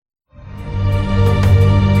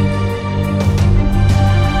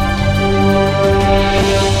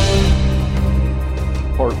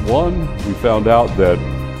found out that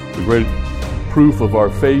the great proof of our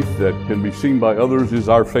faith that can be seen by others is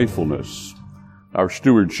our faithfulness, our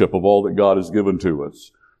stewardship of all that God has given to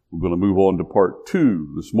us. We're going to move on to part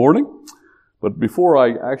 2 this morning. But before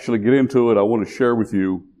I actually get into it, I want to share with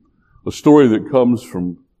you a story that comes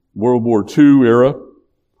from World War II era.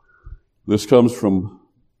 This comes from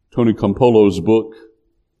Tony Campolo's book.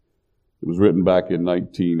 It was written back in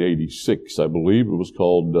 1986, I believe. It was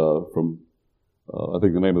called, I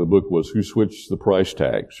think the name of the book was Who Switched the Price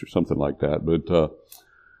Tags or something like that. But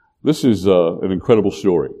this is an incredible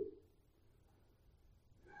story.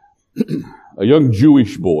 A young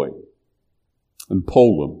Jewish boy in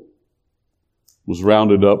Poland was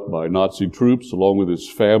rounded up by Nazi troops along with his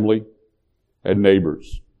family and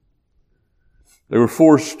neighbors. They were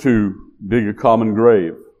forced to dig a common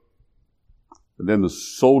grave, and then the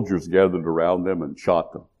soldiers gathered around them and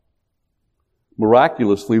shot them.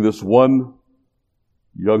 Miraculously, this one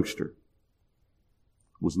youngster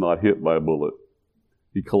was not hit by a bullet.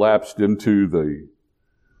 He collapsed into the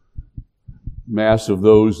mass of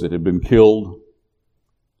those that had been killed,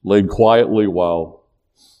 laid quietly while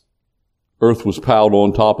earth was piled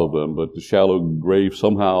on top of them, but the shallow grave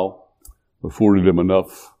somehow afforded him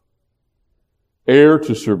enough air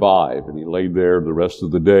to survive, and he laid there the rest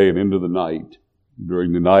of the day and into the night.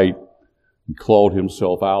 During the night, he clawed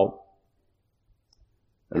himself out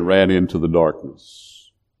and ran into the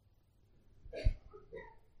darkness.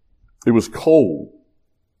 It was cold,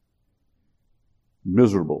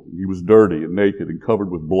 miserable. He was dirty and naked and covered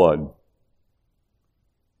with blood.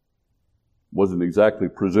 Wasn't exactly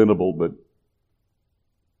presentable, but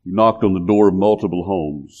he knocked on the door of multiple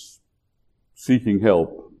homes, seeking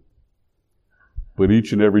help. But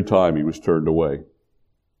each and every time he was turned away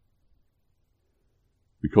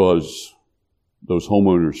because those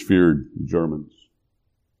homeowners feared the Germans.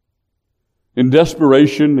 In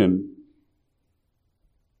desperation and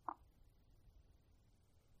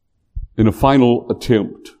in a final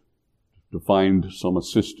attempt to find some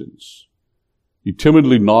assistance, he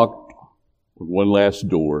timidly knocked on one last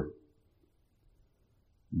door.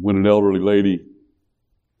 When an elderly lady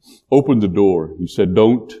opened the door, he said,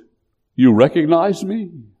 "Don't you recognize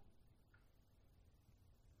me?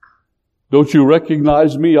 Don't you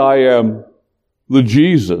recognize me? I am the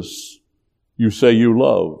Jesus you say you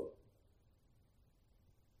love."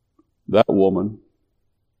 That woman,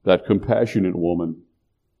 that compassionate woman,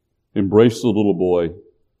 embraced the little boy,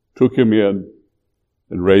 took him in,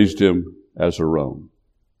 and raised him as her own.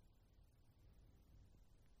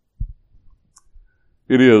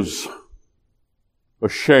 It is a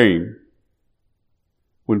shame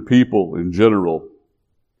when people in general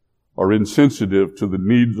are insensitive to the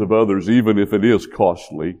needs of others, even if it is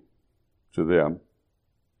costly to them.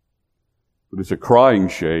 But it's a crying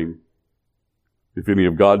shame if any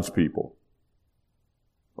of God's people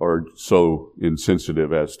are so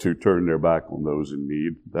insensitive as to turn their back on those in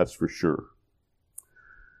need. That's for sure.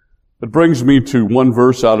 It brings me to one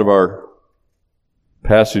verse out of our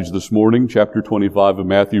passage this morning, chapter 25 of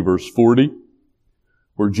Matthew, verse 40,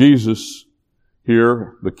 where Jesus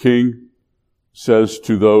here, the King, says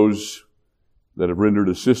to those that have rendered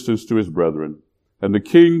assistance to his brethren, and the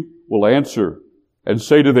King will answer and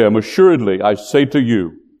say to them, "Assuredly, I say to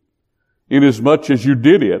you, inasmuch as you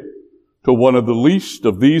did it to one of the least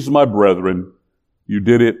of these my brethren, you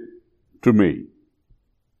did it to me."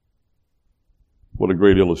 What a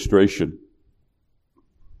great illustration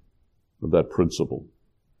of that principle.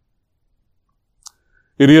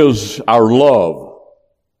 It is our love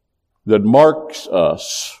that marks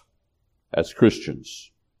us as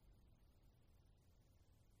Christians.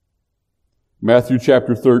 Matthew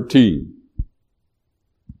chapter 13,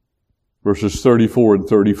 verses 34 and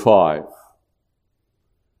 35.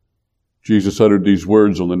 Jesus uttered these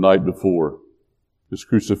words on the night before his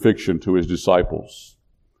crucifixion to his disciples.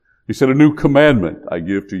 He said, "A new commandment I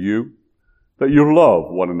give to you, that you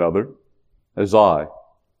love one another as I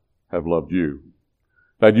have loved you,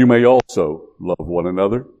 that you may also love one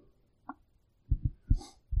another.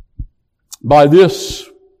 By this,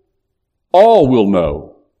 all will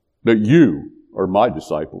know that you are my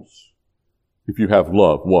disciples, if you have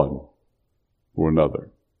love one for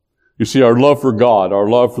another." You see, our love for God, our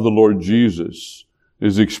love for the Lord Jesus,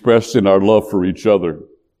 is expressed in our love for each other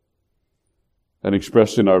and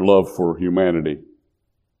expressed in our love for humanity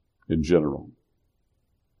in general.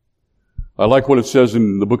 I like what it says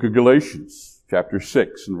in the book of Galatians, chapter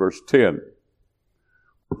 6 and verse 10,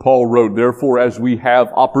 where Paul wrote, "Therefore, as we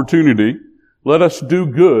have opportunity, let us do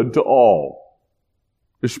good to all,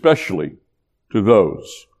 especially to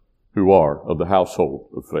those who are of the household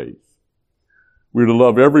of faith." We're to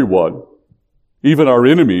love everyone, even our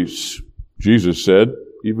enemies, Jesus said,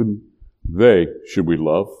 even they should we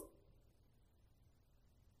love.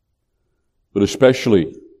 But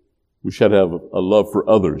especially, we should have a love for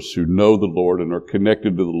others who know the Lord and are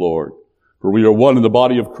connected to the Lord. For we are one in the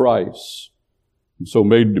body of Christ, and so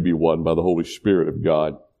made to be one by the Holy Spirit of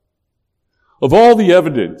God. Of all the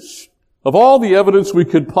evidence we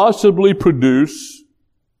could possibly produce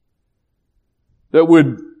that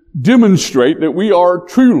would demonstrate that we are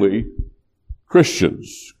truly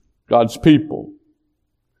Christians, God's people,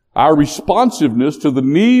 our responsiveness to the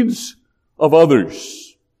needs of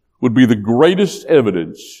others would be the greatest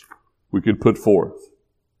evidence we could put forth.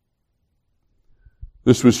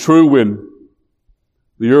 This was true when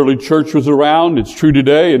the early church was around. It's true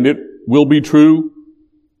today, and it will be true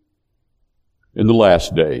in the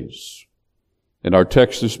last days. And our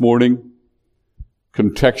text this morning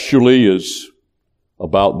contextually is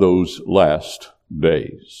about those last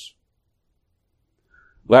days.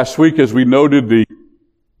 Last week, as we noted, the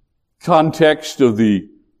context of the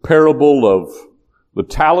parable of the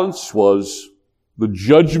talents was the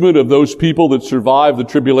judgment of those people that survive the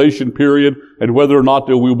tribulation period and whether or not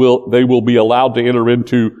they will be allowed to enter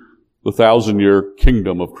into the 1,000-year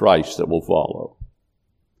kingdom of Christ that will follow.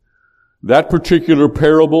 That particular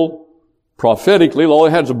parable, prophetically, although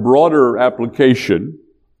it has a broader application,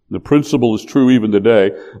 the principle is true even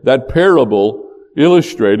today, that parable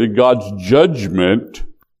illustrated God's judgment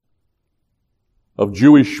of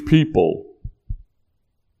Jewish people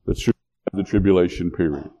that survived the tribulation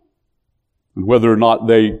period. And whether or not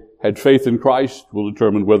they had faith in Christ will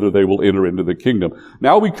determine whether they will enter into the kingdom.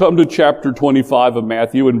 Now we come to chapter 25 of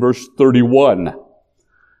Matthew in verse 31.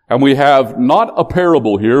 And we have not a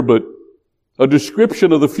parable here, but a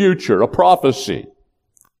description of the future, a prophecy,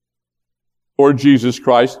 Lord Jesus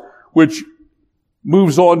Christ, which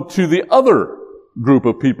moves on to the other group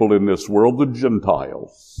of people in this world, the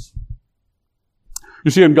Gentiles.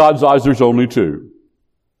 You see, in God's eyes, there's only two.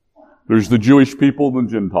 There's the Jewish people and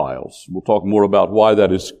the Gentiles. We'll talk more about why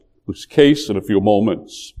that is the case in a few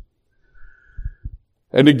moments.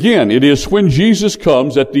 And again, it is when Jesus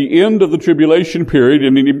comes at the end of the tribulation period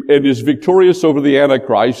and is victorious over the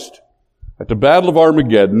Antichrist at the Battle of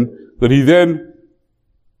Armageddon that he then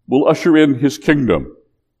will usher in his kingdom.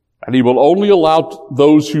 And he will only allow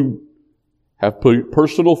those who have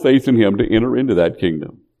personal faith in him to enter into that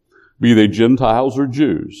kingdom, be they Gentiles or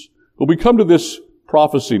Jews. But we come to this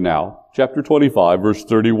prophecy now, chapter 25, verse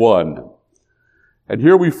 31. And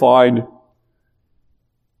here we find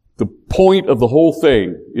the point of the whole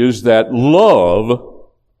thing is that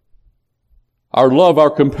our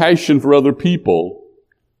compassion for other people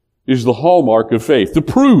is the hallmark of faith, the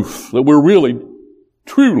proof that we're really,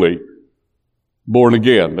 truly born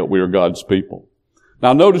again, that we are God's people.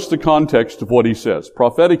 Now notice the context of what he says.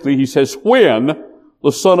 Prophetically, he says, when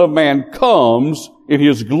the Son of Man comes in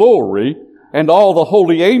his glory and all the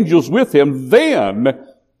holy angels with him, then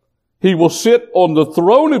he will sit on the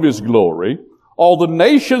throne of his glory. All the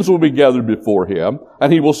nations will be gathered before him,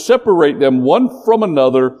 and he will separate them one from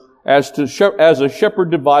another as a shepherd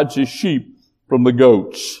divides his sheep from the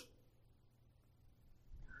goats.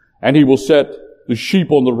 And he will set the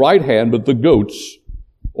sheep on the right hand, but the goats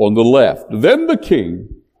on the left. Then the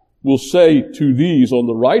king will say to these on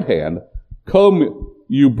the right hand, come,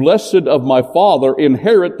 you blessed of my Father,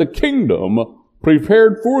 inherit the kingdom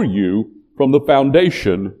prepared for you from the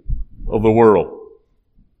foundation of the world.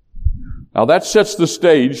 Now that sets the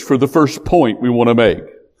stage for the first point we want to make.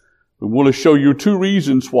 We want to show you two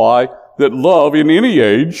reasons why that love in any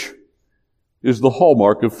age is the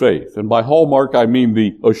hallmark of faith. And by hallmark, I mean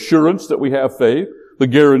the assurance that we have faith, the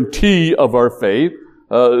guarantee of our faith,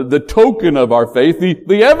 the token of our faith,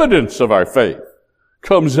 the evidence of our faith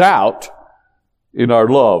comes out in our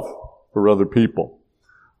love for other people.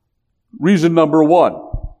 Reason number one,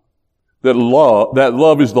 that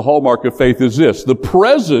love is the hallmark of faith is this. The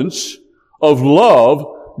presence of love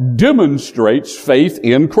demonstrates faith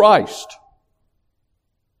in Christ.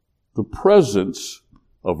 The presence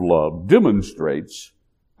of love demonstrates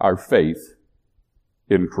our faith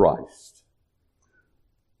in Christ.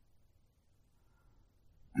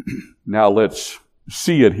 Now let's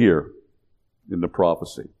see it here in the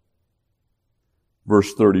prophecy.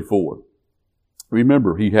 Verse 34.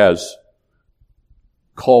 Remember, he has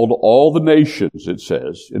called all the nations, it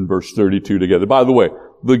says, in verse 32 together. By the way,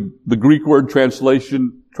 the Greek word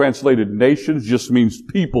translated nations just means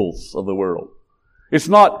peoples of the world. It's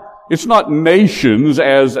not nations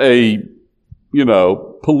as a,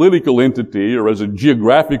 political entity or as a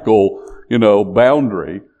geographical,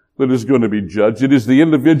 boundary that is going to be judged. It is the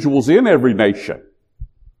individuals in every nation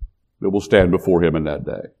that will stand before him in that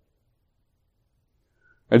day.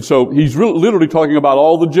 And so he's literally talking about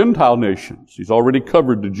all the Gentile nations. He's already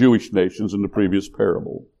covered the Jewish nations in the previous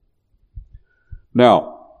parable.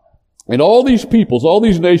 Now, and all these peoples, all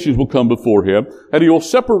these nations will come before him, and he will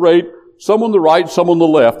separate some on the right, some on the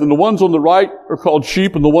left. And the ones on the right are called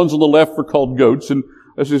sheep, and the ones on the left are called goats. And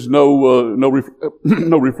this is no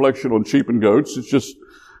reflection on sheep and goats. It's just,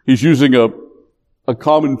 he's using a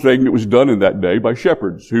common thing that was done in that day by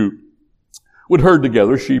shepherds who would herd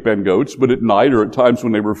together, sheep and goats, but at night or at times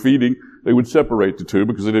when they were feeding, they would separate the two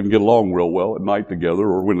because they didn't get along real well at night together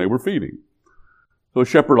or when they were feeding. So a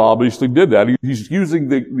shepherd obviously did that. He's using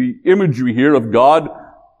the imagery here of God,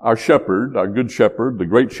 our shepherd, our good shepherd, the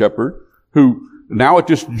great shepherd, who now at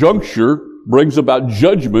this juncture brings about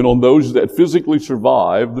judgment on those that physically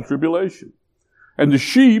survive the tribulation. And the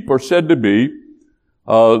sheep are said to be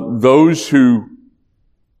those who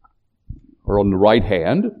are on the right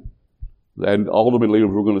hand, and ultimately, as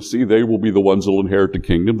we're going to see, they will be the ones that will inherit the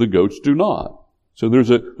kingdom. The goats do not. So there's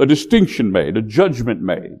a distinction made, a judgment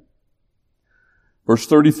made. Verse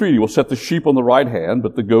 33, he will set the sheep on the right hand,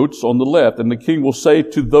 but the goats on the left. And the king will say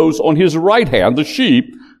to those on his right hand, the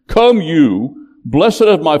sheep, "Come you, blessed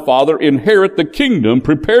of my Father, inherit the kingdom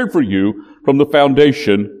prepared for you from the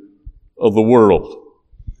foundation of the world."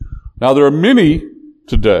 Now there are many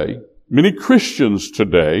today, many Christians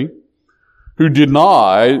today, who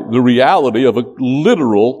deny the reality of a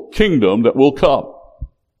literal kingdom that will come.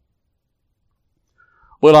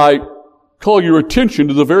 But I call your attention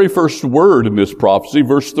to the very first word in this prophecy,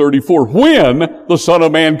 verse 34, when the Son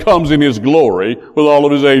of Man comes in his glory with all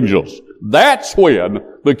of his angels. That's when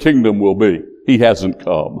the kingdom will be. He hasn't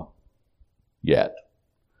come yet.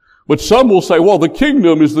 But some will say, well, the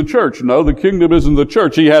kingdom is the church. No, the kingdom isn't the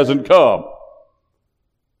church. He hasn't come.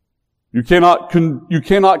 You cannot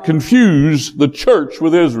confuse the church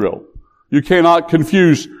with Israel. You cannot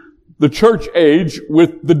confuse the church age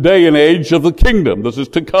with the day and age of the kingdom. This is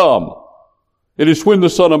to come. It is when the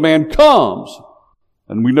Son of Man comes.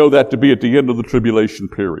 And we know that to be at the end of the tribulation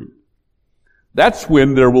period. That's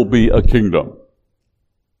when there will be a kingdom.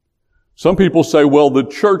 Some people say, well, the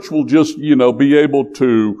church will just, be able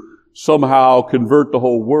to somehow convert the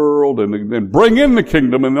whole world and bring in the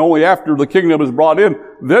kingdom, and only after the kingdom is brought in,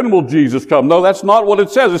 then will Jesus come. No, that's not what it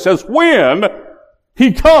says. It says when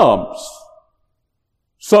he comes,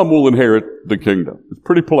 some will inherit the kingdom. It's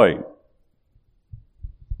pretty plain.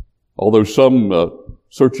 Although some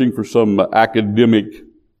searching for some academic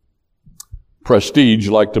prestige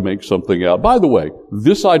like to make something out. By the way,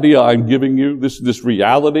 this idea I'm giving you, this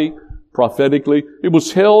reality prophetically, it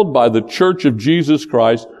was held by the Church of Jesus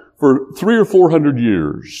Christ for 300 or 400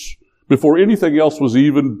 years before anything else was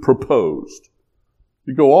even proposed.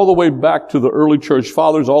 You go all the way back to the early church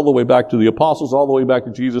fathers, all the way back to the apostles, all the way back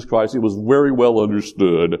to Jesus Christ. It was very well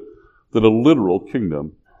understood that a literal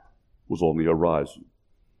kingdom was on the horizon.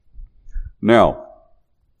 Now,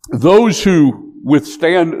 those who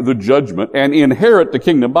withstand the judgment and inherit the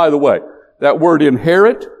kingdom, by the way, that word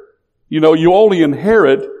inherit, you only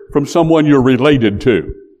inherit from someone you're related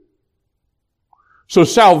to. So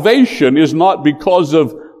salvation is not because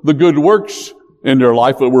of the good works in their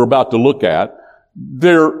life that we're about to look at.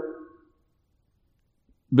 Their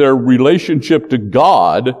relationship to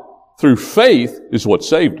God through faith is what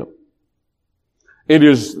saved them. It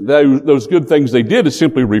is those good things they did to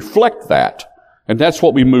simply reflect that. And that's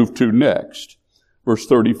what we move to next. Verse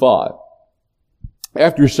 35.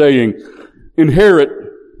 After saying, inherit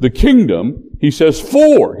the kingdom, he says,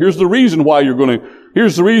 for. Here's the reason why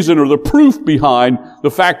here's the reason or the proof behind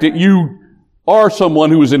the fact that you are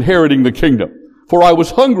someone who is inheriting the kingdom. For I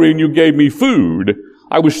was hungry and you gave me food.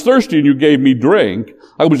 I was thirsty and you gave me drink.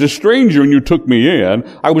 I was a stranger and you took me in.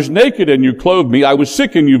 I was naked and you clothed me. I was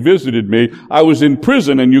sick and you visited me. I was in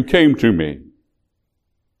prison and you came to me.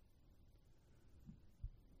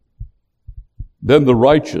 Then the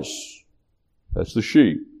righteous, that's the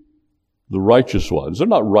sheep, the righteous ones, they're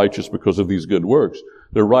not righteous because of these good works.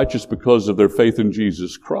 They're righteous because of their faith in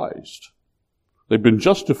Jesus Christ. They've been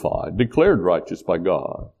justified, declared righteous by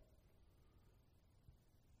God.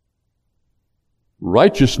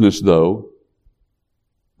 Righteousness, though,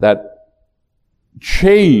 that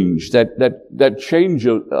change, that change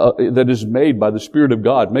that is made by the Spirit of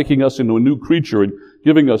God, making us into a new creature and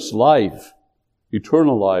giving us life,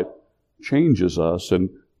 eternal life, changes us, and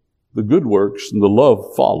the good works and the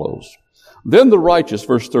love follows. Then the righteous,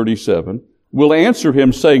 verse 37, will answer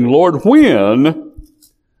him saying, Lord, when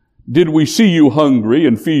did we see you hungry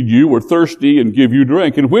and feed you, or thirsty and give you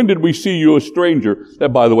drink? And when did we see you a stranger? That,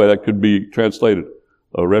 by the way, that could be translated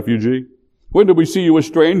a refugee. When did we see you a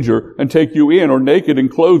stranger and take you in, or naked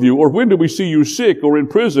and clothe you? Or when did we see you sick or in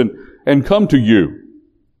prison and come to you?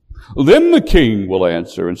 Then the king will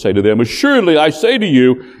answer and say to them, assuredly I say to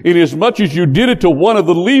you, inasmuch as you did it to one of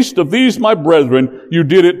the least of these my brethren, you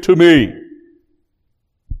did it to me.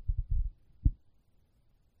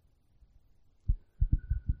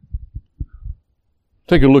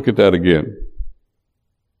 Take a look at that again.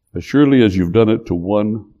 As surely as you've done it to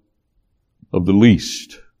one of the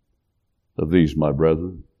least of these my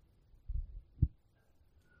brethren.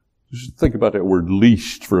 Just think about that word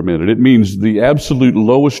least for a minute. It means the absolute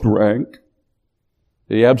lowest rank,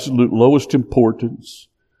 the absolute lowest importance,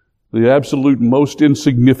 the absolute most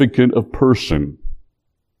insignificant of person.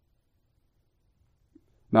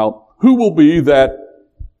 Now, who will be that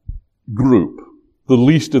group, the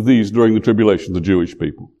least of these during the tribulation? The Jewish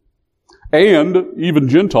people. And even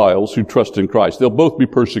Gentiles who trust in Christ. They'll both be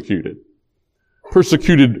persecuted.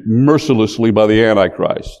 Persecuted mercilessly by the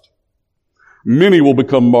Antichrist. Many will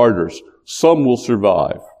become martyrs. Some will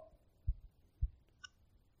survive.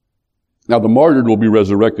 Now the martyred will be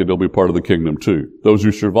resurrected. They'll be part of the kingdom too. Those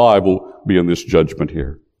who survive will be in this judgment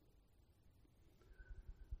here.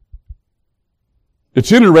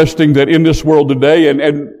 It's interesting that in this world today,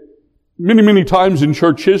 and many times in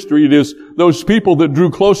church history, it is those people that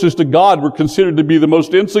drew closest to God were considered to be the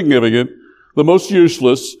most insignificant, the most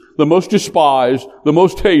useless, the most despised, the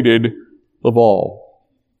most hated of all.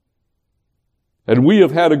 And we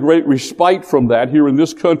have had a great respite from that here in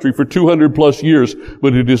this country for 200 plus years,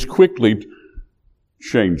 but it is quickly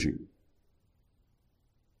changing.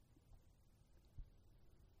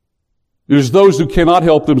 It is those who cannot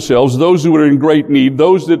help themselves, those who are in great need,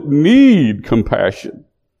 those that need compassion,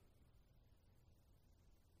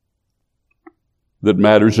 that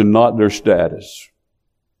matters, and not their status.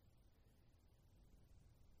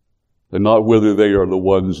 And not whether they are the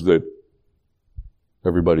ones that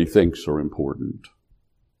everybody thinks are important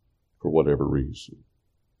for whatever reason.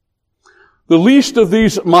 The least of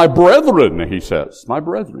these, my brethren, he says. My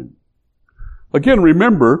brethren. Again,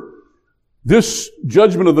 remember, this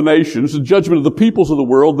judgment of the nations, the judgment of the peoples of the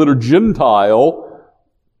world that are Gentile,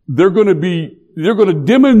 they're going to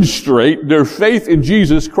demonstrate their faith in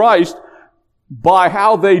Jesus Christ by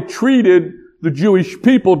how they treated the Jewish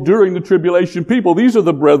people during the tribulation people. These are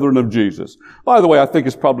the brethren of Jesus. By the way, I think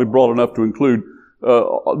it's probably broad enough to include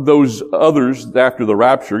those others after the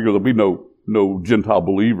rapture. There'll be no Gentile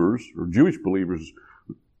believers or Jewish believers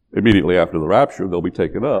immediately after the rapture. They'll be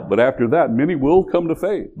taken up. But after that, many will come to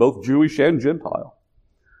faith, both Jewish and Gentile.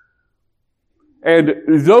 And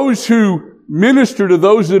those who minister to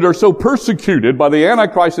those that are so persecuted by the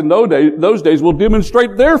Antichrist in those days will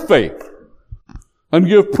demonstrate their faith and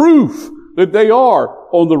give proof that they are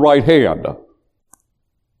on the right hand,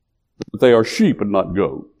 that they are sheep and not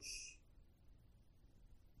goats.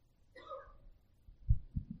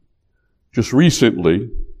 Just recently,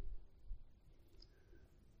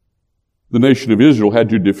 the nation of Israel had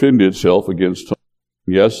to defend itself against Hamas.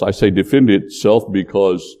 Yes, I say defend itself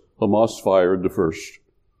because Hamas fired the first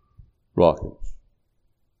rockets.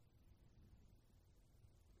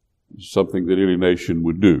 It's something that any nation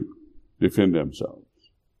would do, defend themselves.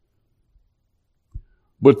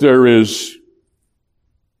 But there is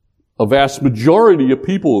a vast majority of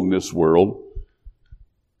people in this world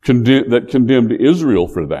that condemned Israel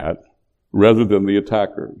for that, rather than the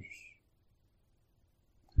attackers.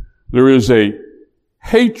 There is a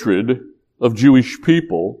hatred of Jewish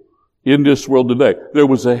people in this world today. There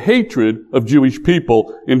was a hatred of Jewish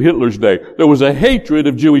people in Hitler's day. There was a hatred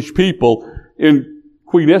of Jewish people in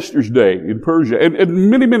Queen Esther's day in Persia, and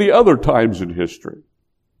many other times in history.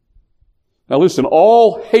 Now listen,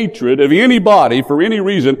 all hatred of anybody for any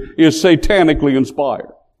reason is satanically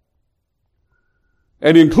inspired.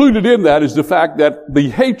 And included in that is the fact that the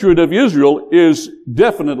hatred of Israel is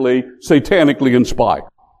definitely satanically inspired.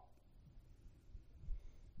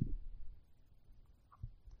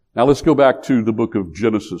 Now let's go back to the book of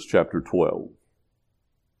Genesis chapter 12,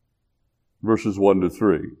 verses 1 to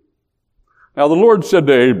 3. Now the Lord said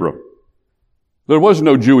to Abram, there was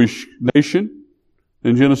no Jewish nation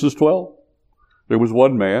in Genesis 12. There was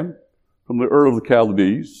one man from the Ur of the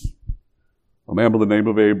Chaldees, a man by the name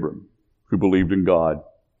of Abram, who believed in God.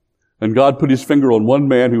 And God put his finger on one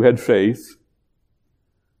man who had faith.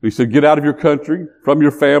 He said, get out of your country, from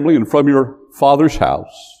your family, and from your father's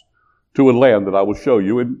house to a land that I will show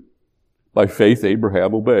you. And by faith,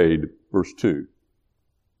 Abraham obeyed. Verse 2.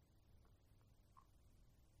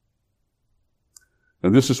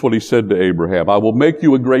 And this is what he said to Abraham. I will make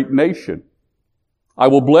you a great nation. I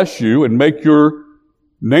will bless you and make your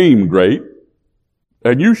name great,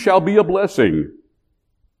 and you shall be a blessing.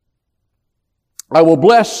 I will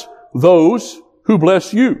bless those who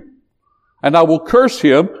bless you, and I will curse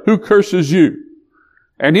him who curses you.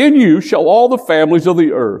 And in you shall all the families of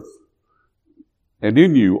the earth, and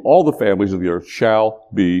in you all the families of the earth shall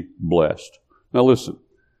be blessed. Now listen,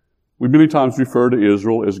 we many times refer to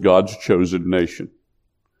Israel as God's chosen nation.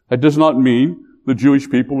 That does not mean the Jewish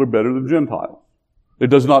people are better than Gentiles.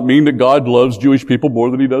 It does not mean that God loves Jewish people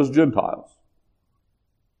more than He does Gentiles.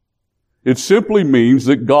 It simply means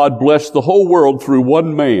that God blessed the whole world through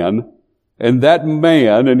one man, and that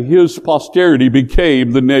man and his posterity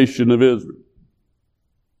became the nation of Israel.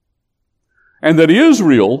 And that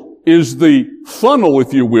Israel is the funnel,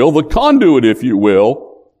 if you will, the conduit, if you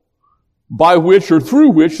will, by which or through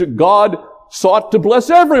which that God sought to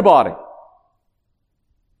bless everybody.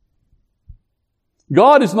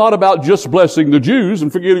 God is not about just blessing the Jews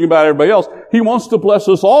and forgetting about everybody else. He wants to bless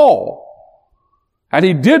us all. And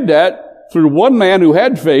He did that through one man who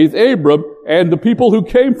had faith, Abram, and the people who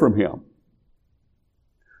came from him.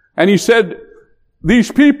 And He said,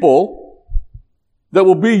 these people that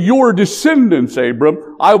will be your descendants,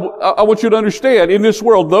 Abram, I want you to understand, in this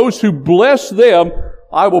world, those who bless them,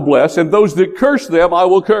 I will bless, and those that curse them, I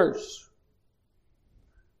will curse.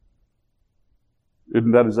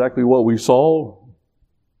 Isn't that exactly what we saw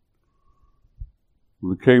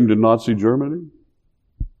when it came to Nazi Germany?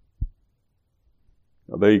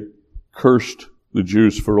 They cursed the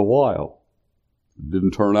Jews for a while. It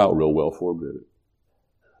didn't turn out real well for them, did it?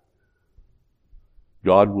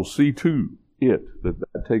 God will see to it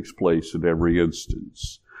that takes place in every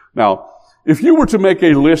instance. Now, if you were to make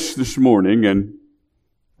a list this morning, and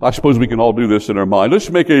I suppose we can all do this in our mind, let's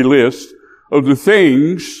make a list of the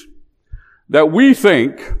things that we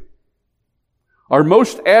think are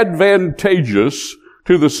most advantageous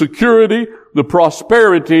to the security, the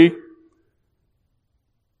prosperity,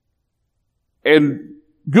 and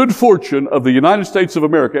good fortune of the United States of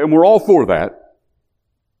America, and we're all for that,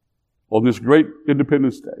 on this great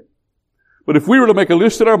Independence Day. But if we were to make a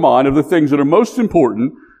list in our mind of the things that are most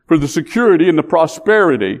important for the security and the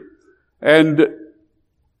prosperity and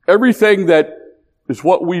everything that is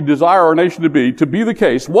what we desire our nation to be the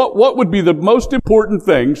case, what would be the most important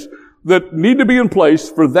things that need to be in place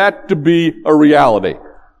for that to be a reality?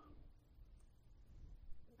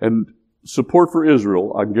 And support for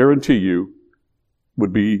Israel, I guarantee you,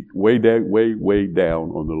 would be way down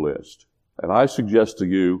on the list. And I suggest to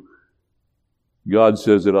you, God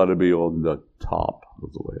says it ought to be on the top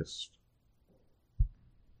of the list.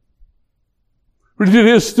 But it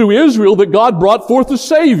is through Israel that God brought forth a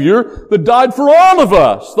Savior that died for all of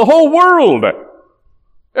us, the whole world.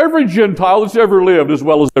 Every Gentile that's ever lived, as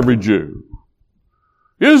well as every Jew.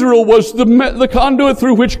 Israel was the conduit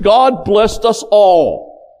through which God blessed us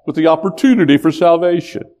all with the opportunity for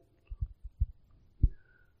salvation.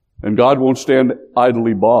 And God won't stand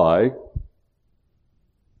idly by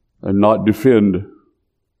and not defend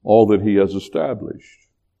all that He has established.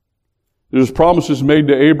 There's promises made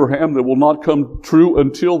to Abraham that will not come true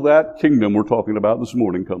until that kingdom we're talking about this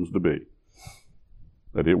morning comes to be.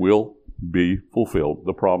 That it will be fulfilled.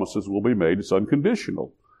 The promises will be made. It's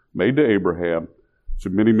unconditional. Made to Abraham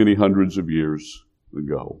so many, many hundreds of years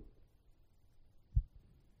ago.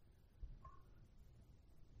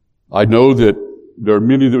 I know that there are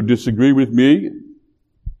many that would disagree with me.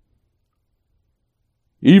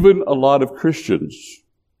 Even a lot of Christians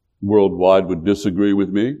worldwide would disagree with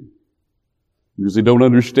me because they don't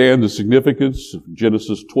understand the significance of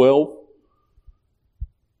Genesis 12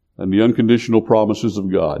 and the unconditional promises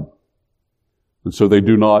of God. And so they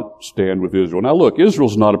do not stand with Israel. Now look,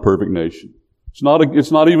 Israel's not a perfect nation. It's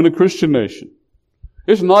not even a Christian nation.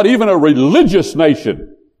 It's not even a religious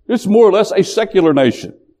nation. It's more or less a secular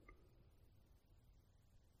nation.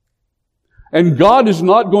 And God is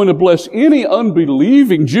not going to bless any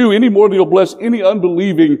unbelieving Jew any more than He'll bless any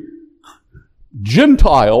unbelieving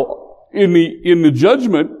Gentile in the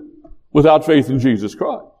judgment without faith in Jesus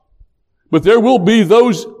Christ. But there will be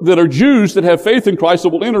those that are Jews that have faith in Christ that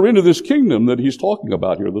will enter into this kingdom that He's talking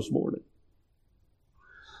about here this morning.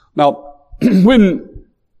 Now, when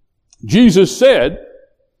Jesus said,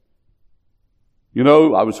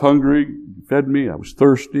 I was hungry, you fed me, I was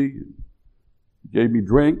thirsty, you gave me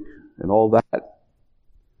drink, and all that.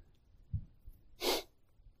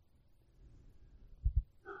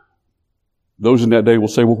 Those in that day will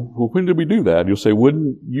say, well, when did we do that? You'll say,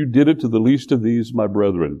 when you did it to the least of these, my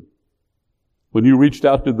brethren. When you reached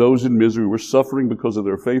out to those in misery who were suffering because of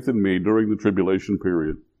their faith in me during the tribulation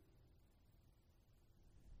period.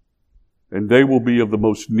 And they will be of the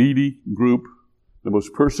most needy group, the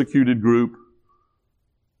most persecuted group,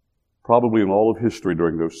 probably in all of history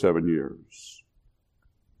during those 7 years.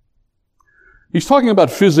 He's talking about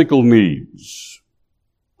physical needs.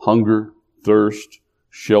 Hunger, thirst,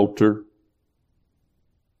 shelter.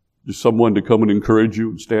 Just someone to come and encourage you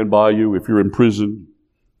and stand by you if you're in prison,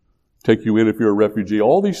 take you in if you're a refugee.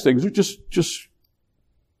 All these things are just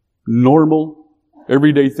normal,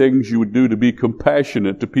 everyday things you would do to be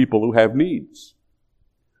compassionate to people who have needs.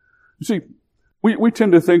 You see, we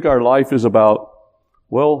tend to think our life is about,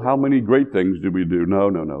 well, how many great things do we do?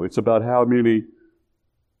 No. It's about how many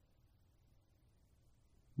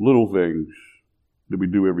little things that we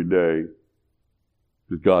do every day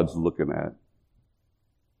that God's looking at.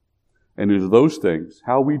 And it's those things,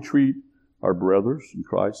 how we treat our brothers in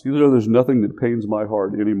Christ. You know, there's nothing that pains my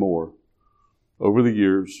heart anymore. Over the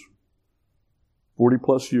years, 40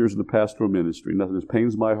 plus years in the pastoral ministry, nothing that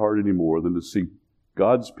pains my heart anymore than to see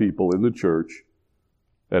God's people in the church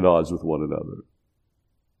at odds with one another.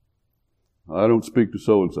 I don't speak to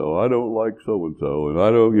so-and-so. I don't like so-and-so. And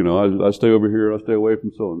I don't, I stay over here and I stay away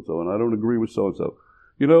from so-and-so. And I don't agree with so-and-so.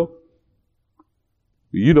 You know,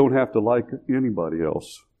 you don't have to like anybody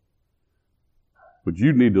else. But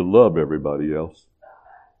you need to love everybody else.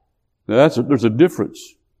 Now there's a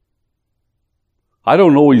difference. I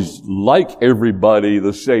don't always like everybody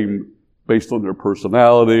the same based on their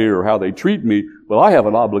personality or how they treat me, but I have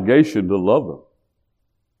an obligation to love them.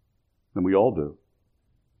 And we all do.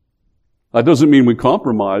 That doesn't mean we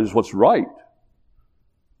compromise what's right.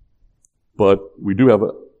 But we do have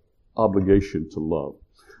an obligation to love.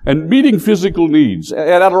 And meeting physical needs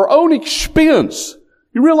at our own expense.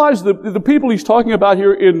 You realize that the people he's talking about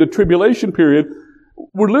here in the tribulation period,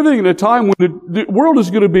 we're living in a time when the world is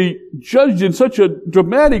going to be judged in such a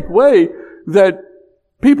dramatic way that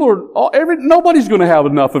nobody's going to have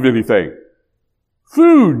enough of anything.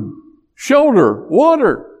 Food, shelter,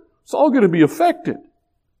 water, it's all going to be affected.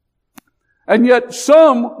 And yet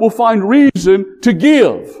some will find reason to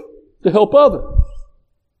give, to help others.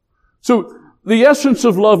 So the essence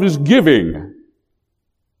of love is giving.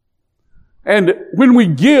 And when we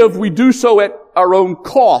give, we do so at our own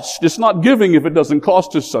cost. It's not giving if it doesn't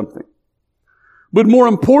cost us something. But more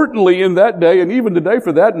importantly in that day, and even today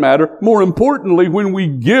for that matter, more importantly when we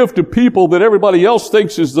give to people that everybody else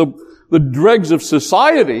thinks is the dregs of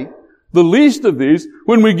society, the least of these,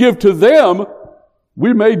 when we give to them,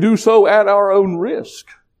 we may do so at our own risk.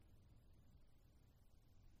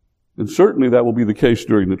 And certainly that will be the case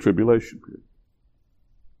during the tribulation period.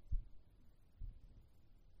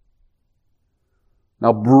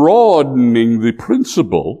 Now, broadening the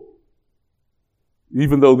principle,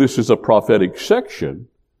 even though this is a prophetic section,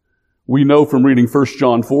 we know from reading 1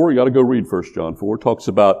 John 4, you got to go read 1 John 4, talks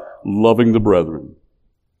about loving the brethren,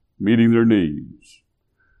 meeting their needs.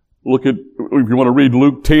 Look at, if you want to read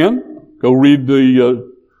Luke 10, go read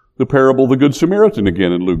the parable of the Good Samaritan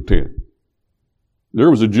again in Luke 10. There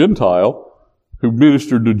was a Gentile who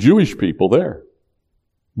ministered to Jewish people there.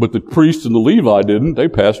 But the priest and the Levi didn't. They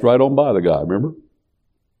passed right on by the guy, remember?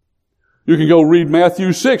 You can go read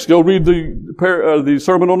Matthew 6. Go read the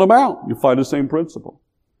Sermon on the Mount. You'll find the same principle.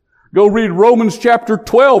 Go read Romans chapter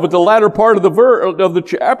 12 at the latter part of the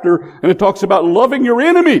chapter, and it talks about loving your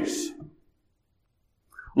enemies.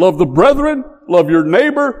 Love the brethren, love your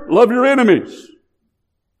neighbor, love your enemies.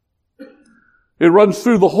 It runs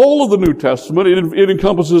through the whole of the New Testament. It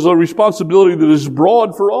encompasses a responsibility that is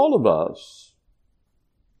broad for all of us.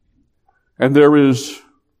 And there is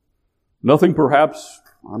nothing perhaps,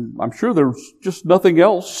 I'm sure there's just nothing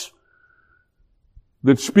else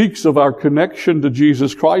that speaks of our connection to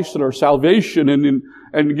Jesus Christ and our salvation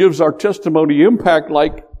and gives our testimony impact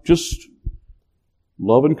like just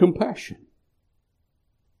love and compassion.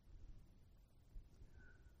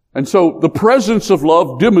 And so the presence of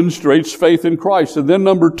love demonstrates faith in Christ. And then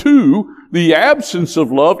number 2, the absence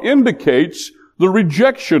of love indicates the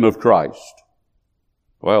rejection of Christ.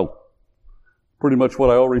 Well, pretty much what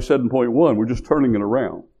I already said in point 1. We're just turning it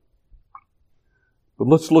around. But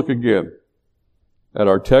let's look again at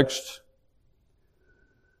our text,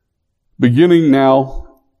 beginning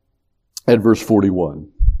now at verse 41.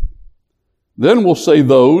 Then we'll say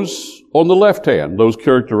those on the left hand, those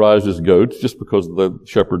characterized as goats, just because the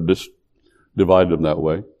shepherd divided them that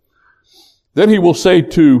way. Then he will say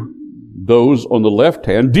to those on the left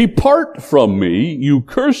hand, "Depart from me, you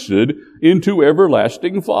cursed, into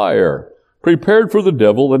everlasting fire, prepared for the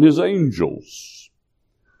devil and his angels.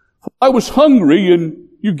 I was hungry, and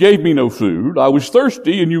you gave me no food. I was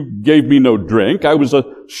thirsty, and you gave me no drink. I was a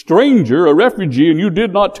stranger, a refugee, and you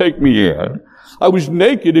did not take me in. I was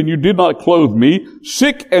naked, and you did not clothe me,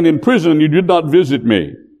 sick and in prison, and you did not visit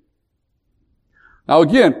me." Now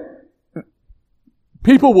again,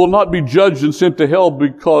 people will not be judged and sent to hell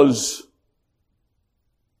because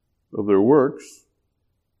of their works.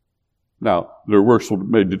 Now, their works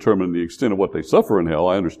may determine the extent of what they suffer in hell.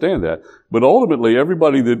 I understand that. But ultimately,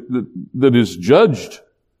 everybody that is judged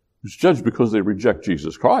because they reject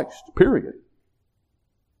Jesus Christ, period.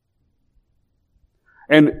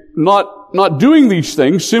 And not doing these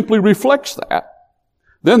things simply reflects that.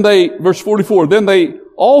 Then verse 44, then they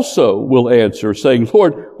also will answer, saying,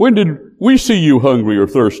 Lord, when did we see you hungry or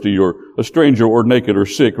thirsty or a stranger or naked or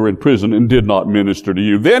sick or in prison and did not minister to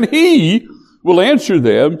you? Then he will answer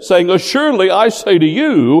them, saying, assuredly I say to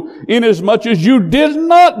you, inasmuch as you did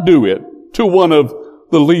not do it to one of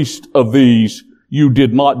the least of these, you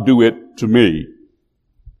did not do it to me.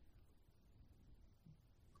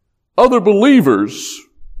 Other believers,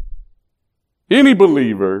 any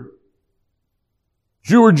believer,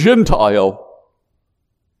 Jew or Gentile,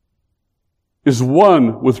 is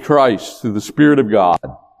one with Christ through the Spirit of God.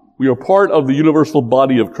 We are part of the universal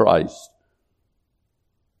body of Christ.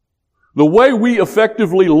 The way we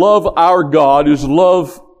effectively love our God is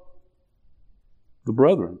love the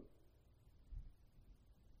brethren.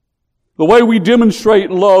 The way we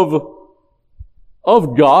demonstrate love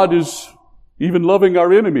of God is even loving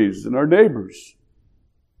our enemies and our neighbors.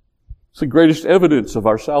 It's the greatest evidence of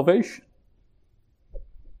our salvation.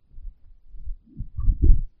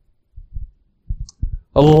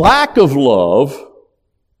 A lack of love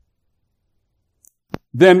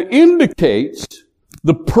then indicates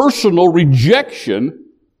the personal rejection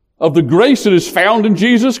of the grace that is found in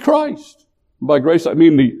Jesus Christ. By grace, I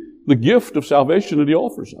mean the gift of salvation that He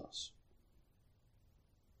offers us.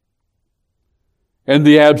 And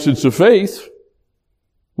the absence of faith,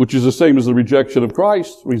 which is the same as the rejection of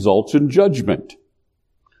Christ, results in judgment.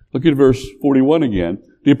 Look at verse 41 again.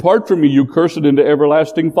 Depart from me, you cursed, into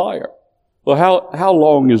everlasting fire. Well, how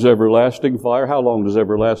long is everlasting fire? How long does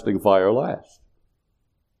everlasting fire last?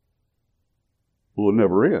 Well, it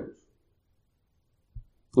never ends.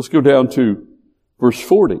 Let's go down to verse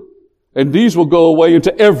 40. And these will go away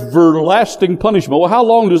into everlasting punishment. Well, how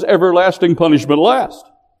long does everlasting punishment last?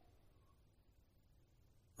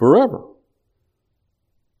 Forever.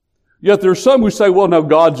 Yet there are some who say, well, no,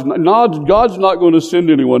 God's not going to send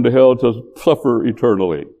anyone to hell to suffer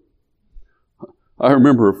eternally. I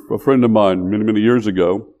remember a friend of mine many, many years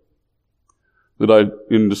ago that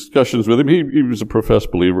in discussions with him, he was a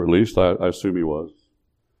professed believer at least, I assume he was.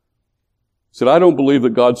 He said, I don't believe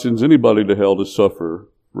that God sends anybody to hell to suffer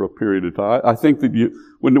for a period of time. I think that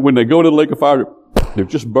when they go to the lake of fire, they're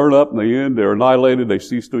just burned up in the end, they're annihilated, they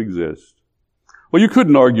cease to exist. Well, you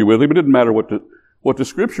couldn't argue with him. It didn't matter what the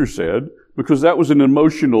Scripture said, because that was an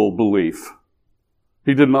emotional belief.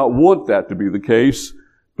 He did not want that to be the case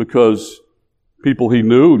because people he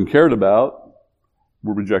knew and cared about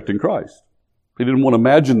were rejecting Christ. He didn't want to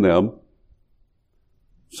imagine them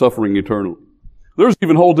suffering eternally. There's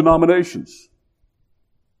even whole denominations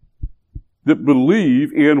that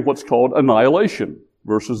believe in what's called annihilation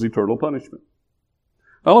versus eternal punishment.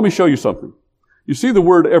 Now let me show you something. You see the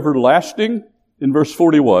word everlasting in verse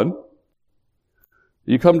 41.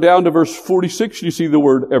 You come down to verse 46, you see the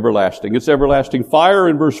word everlasting. It's everlasting fire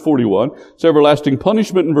in verse 41. It's everlasting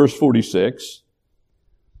punishment in verse 46.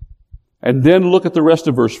 And then look at the rest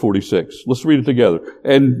of verse 46. Let's read it together.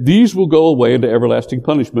 And these will go away into everlasting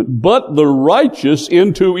punishment, but the righteous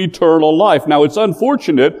into eternal life. Now it's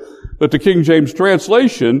unfortunate that the King James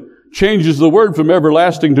translation changes the word from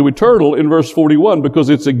everlasting to eternal in verse 41, because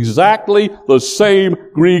it's exactly the same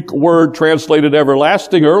Greek word translated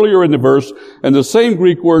everlasting earlier in the verse and the same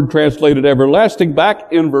Greek word translated everlasting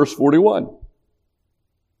back in verse 41.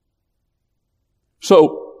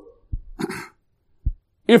 So,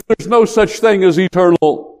 if there's no such thing as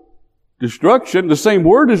eternal destruction, the same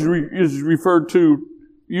word is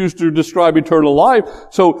used to describe eternal life.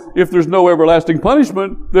 So if there's no everlasting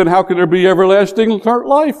punishment, then how can there be everlasting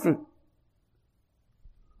life? And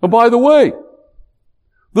by the way,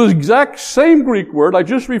 the exact same Greek word I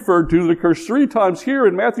just referred to that occurs 3 times here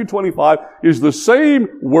in Matthew 25 is the same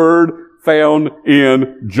word found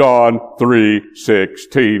in John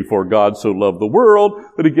 3:16. For God so loved the world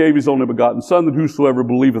that He gave His only begotten Son, that whosoever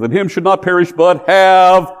believeth in Him should not perish but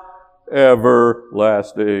have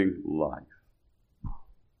everlasting life.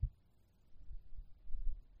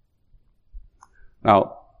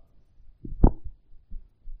 Now,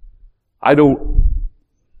 I don't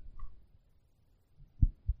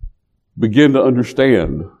begin to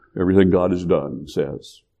understand everything God has done and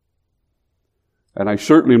says. And I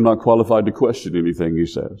certainly am not qualified to question anything He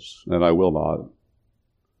says, and I will not.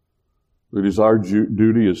 It is our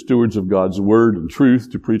duty as stewards of God's Word and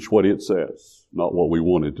truth to preach what it says, not what we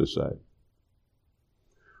want it to say.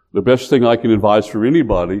 The best thing I can advise for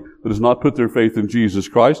anybody that has not put their faith in Jesus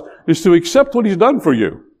Christ is to accept what He's done for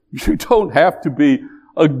you. You don't have to be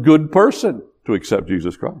a good person to accept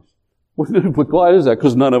Jesus Christ. Why is that?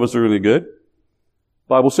 Because none of us are any good. The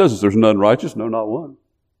Bible says there's none righteous, no, not one.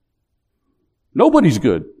 Nobody's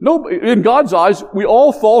good. In God's eyes, we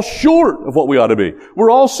all fall short of what we ought to be.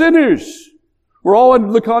 We're all sinners. We're all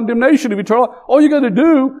under the condemnation of eternal life. All you got to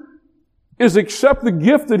do is accept the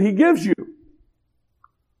gift that He gives you.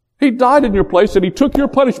 He died in your place and He took your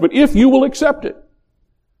punishment if you will accept it.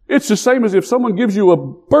 It's the same as if someone gives you a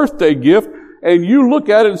birthday gift and you look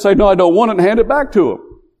at it and say, no, I don't want it, and hand it back to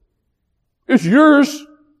them. It's yours.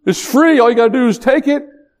 It's free. All you got to do is take it.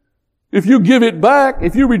 If you give it back,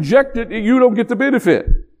 if you reject it, you don't get the benefit.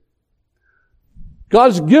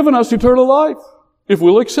 God's given us eternal life if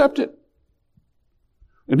we'll accept it.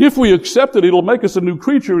 And if we accept it, it'll make us a new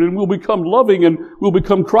creature and we'll become loving and we'll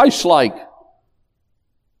become Christ-like.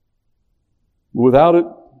 Without it,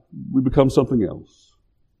 we become something else.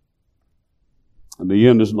 And the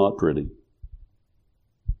end is not pretty.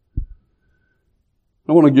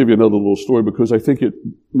 I want to give you another little story because I think it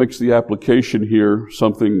makes the application here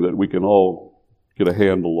something that we can all get a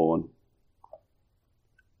handle on.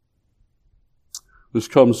 This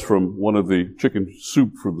comes from one of the Chicken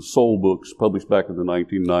Soup for the Soul books published back in the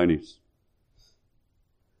 1990s.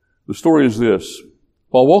 The story is this.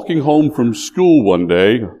 While walking home from school one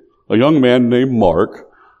day, a young man named Mark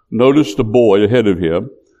noticed a boy ahead of him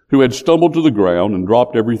who had stumbled to the ground and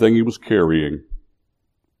dropped everything he was carrying.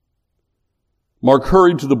 Mark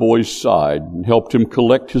hurried to the boy's side and helped him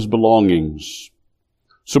collect his belongings.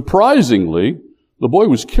 Surprisingly, the boy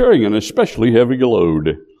was carrying an especially heavy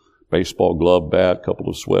load. Baseball glove, bat, couple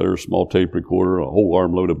of sweaters, small tape recorder, a whole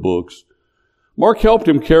armload of books. Mark helped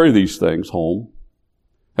him carry these things home.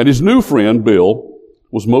 And his new friend, Bill,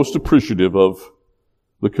 was most appreciative of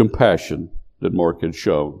the compassion that Mark had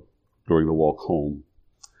shown during the walk home.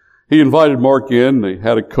 He invited Mark in. They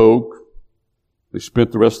had a Coke. They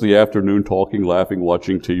spent the rest of the afternoon talking, laughing,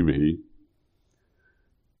 watching TV.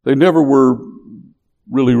 They never were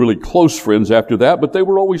really close friends after that, but they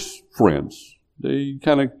were always friends. They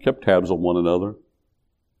kind of kept tabs on one another.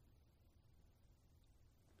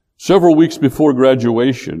 Several weeks before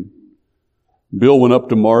graduation, Bill went up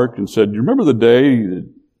to Mark and said, "Do you remember the day that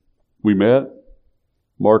we met?"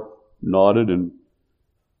 Mark nodded, and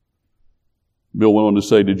Bill went on to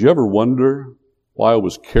say, "Did you ever wonder why I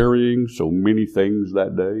was carrying so many things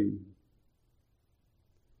that day?"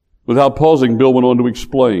 Without pausing, Bill went on to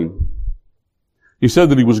explain. He said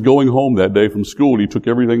that he was going home that day from school, and he took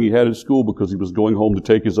everything he had at school because he was going home to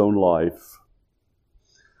take his own life.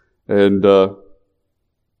 And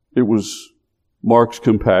it was Mark's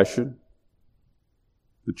compassion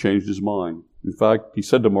that changed his mind. In fact, he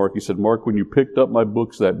said to Mark, "Mark, when you picked up my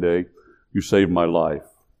books that day, you saved my life."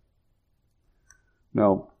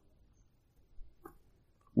 Now,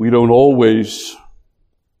 we don't always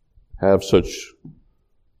have such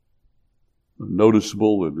a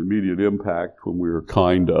noticeable and immediate impact when we are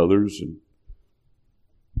kind to others. And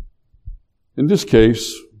in this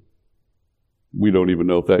case, we don't even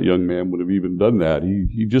know if that young man would have even done that.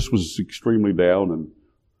 He just was extremely down,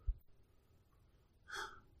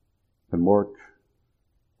 and Mark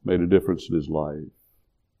made a difference in his life.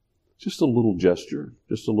 Just a little gesture,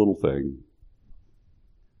 just a little thing.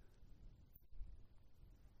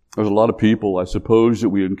 There's a lot of people, I suppose, that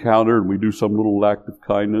we encounter and we do some little act of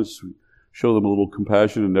kindness. We show them a little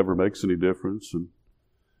compassion and it never makes any difference. And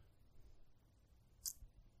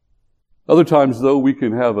other times, though, we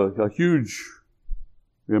can have a huge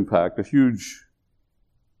impact, a huge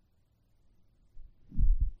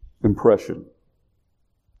impression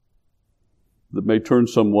that may turn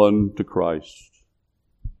someone to Christ.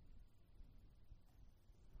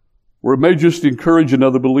 Or it may just encourage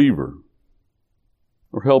another believer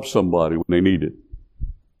or help somebody when they need it.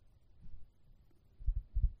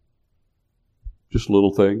 Just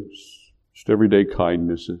little things, just everyday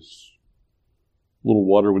kindnesses. A little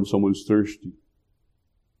water when someone's thirsty.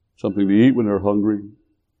 Something to eat when they're hungry.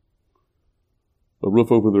 A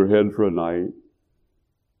roof over their head for a night.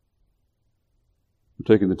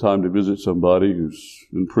 Taking the time to visit somebody who's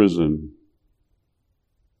in prison.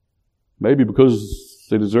 Maybe because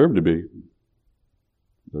they deserve to be.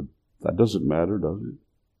 That doesn't matter, does it?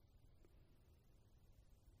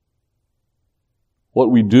 What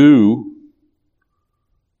we do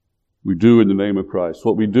in the name of Christ.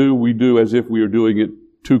 What we do as if we are doing it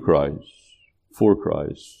to Christ, for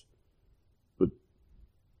Christ. But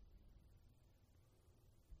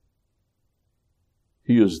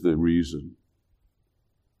He is the reason.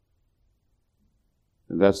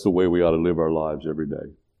 And that's the way we ought to live our lives every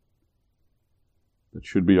day. That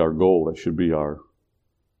should be our goal. That should be our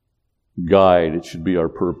guide. It should be our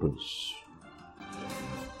purpose.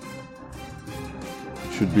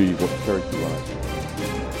 It should be what characterizes us.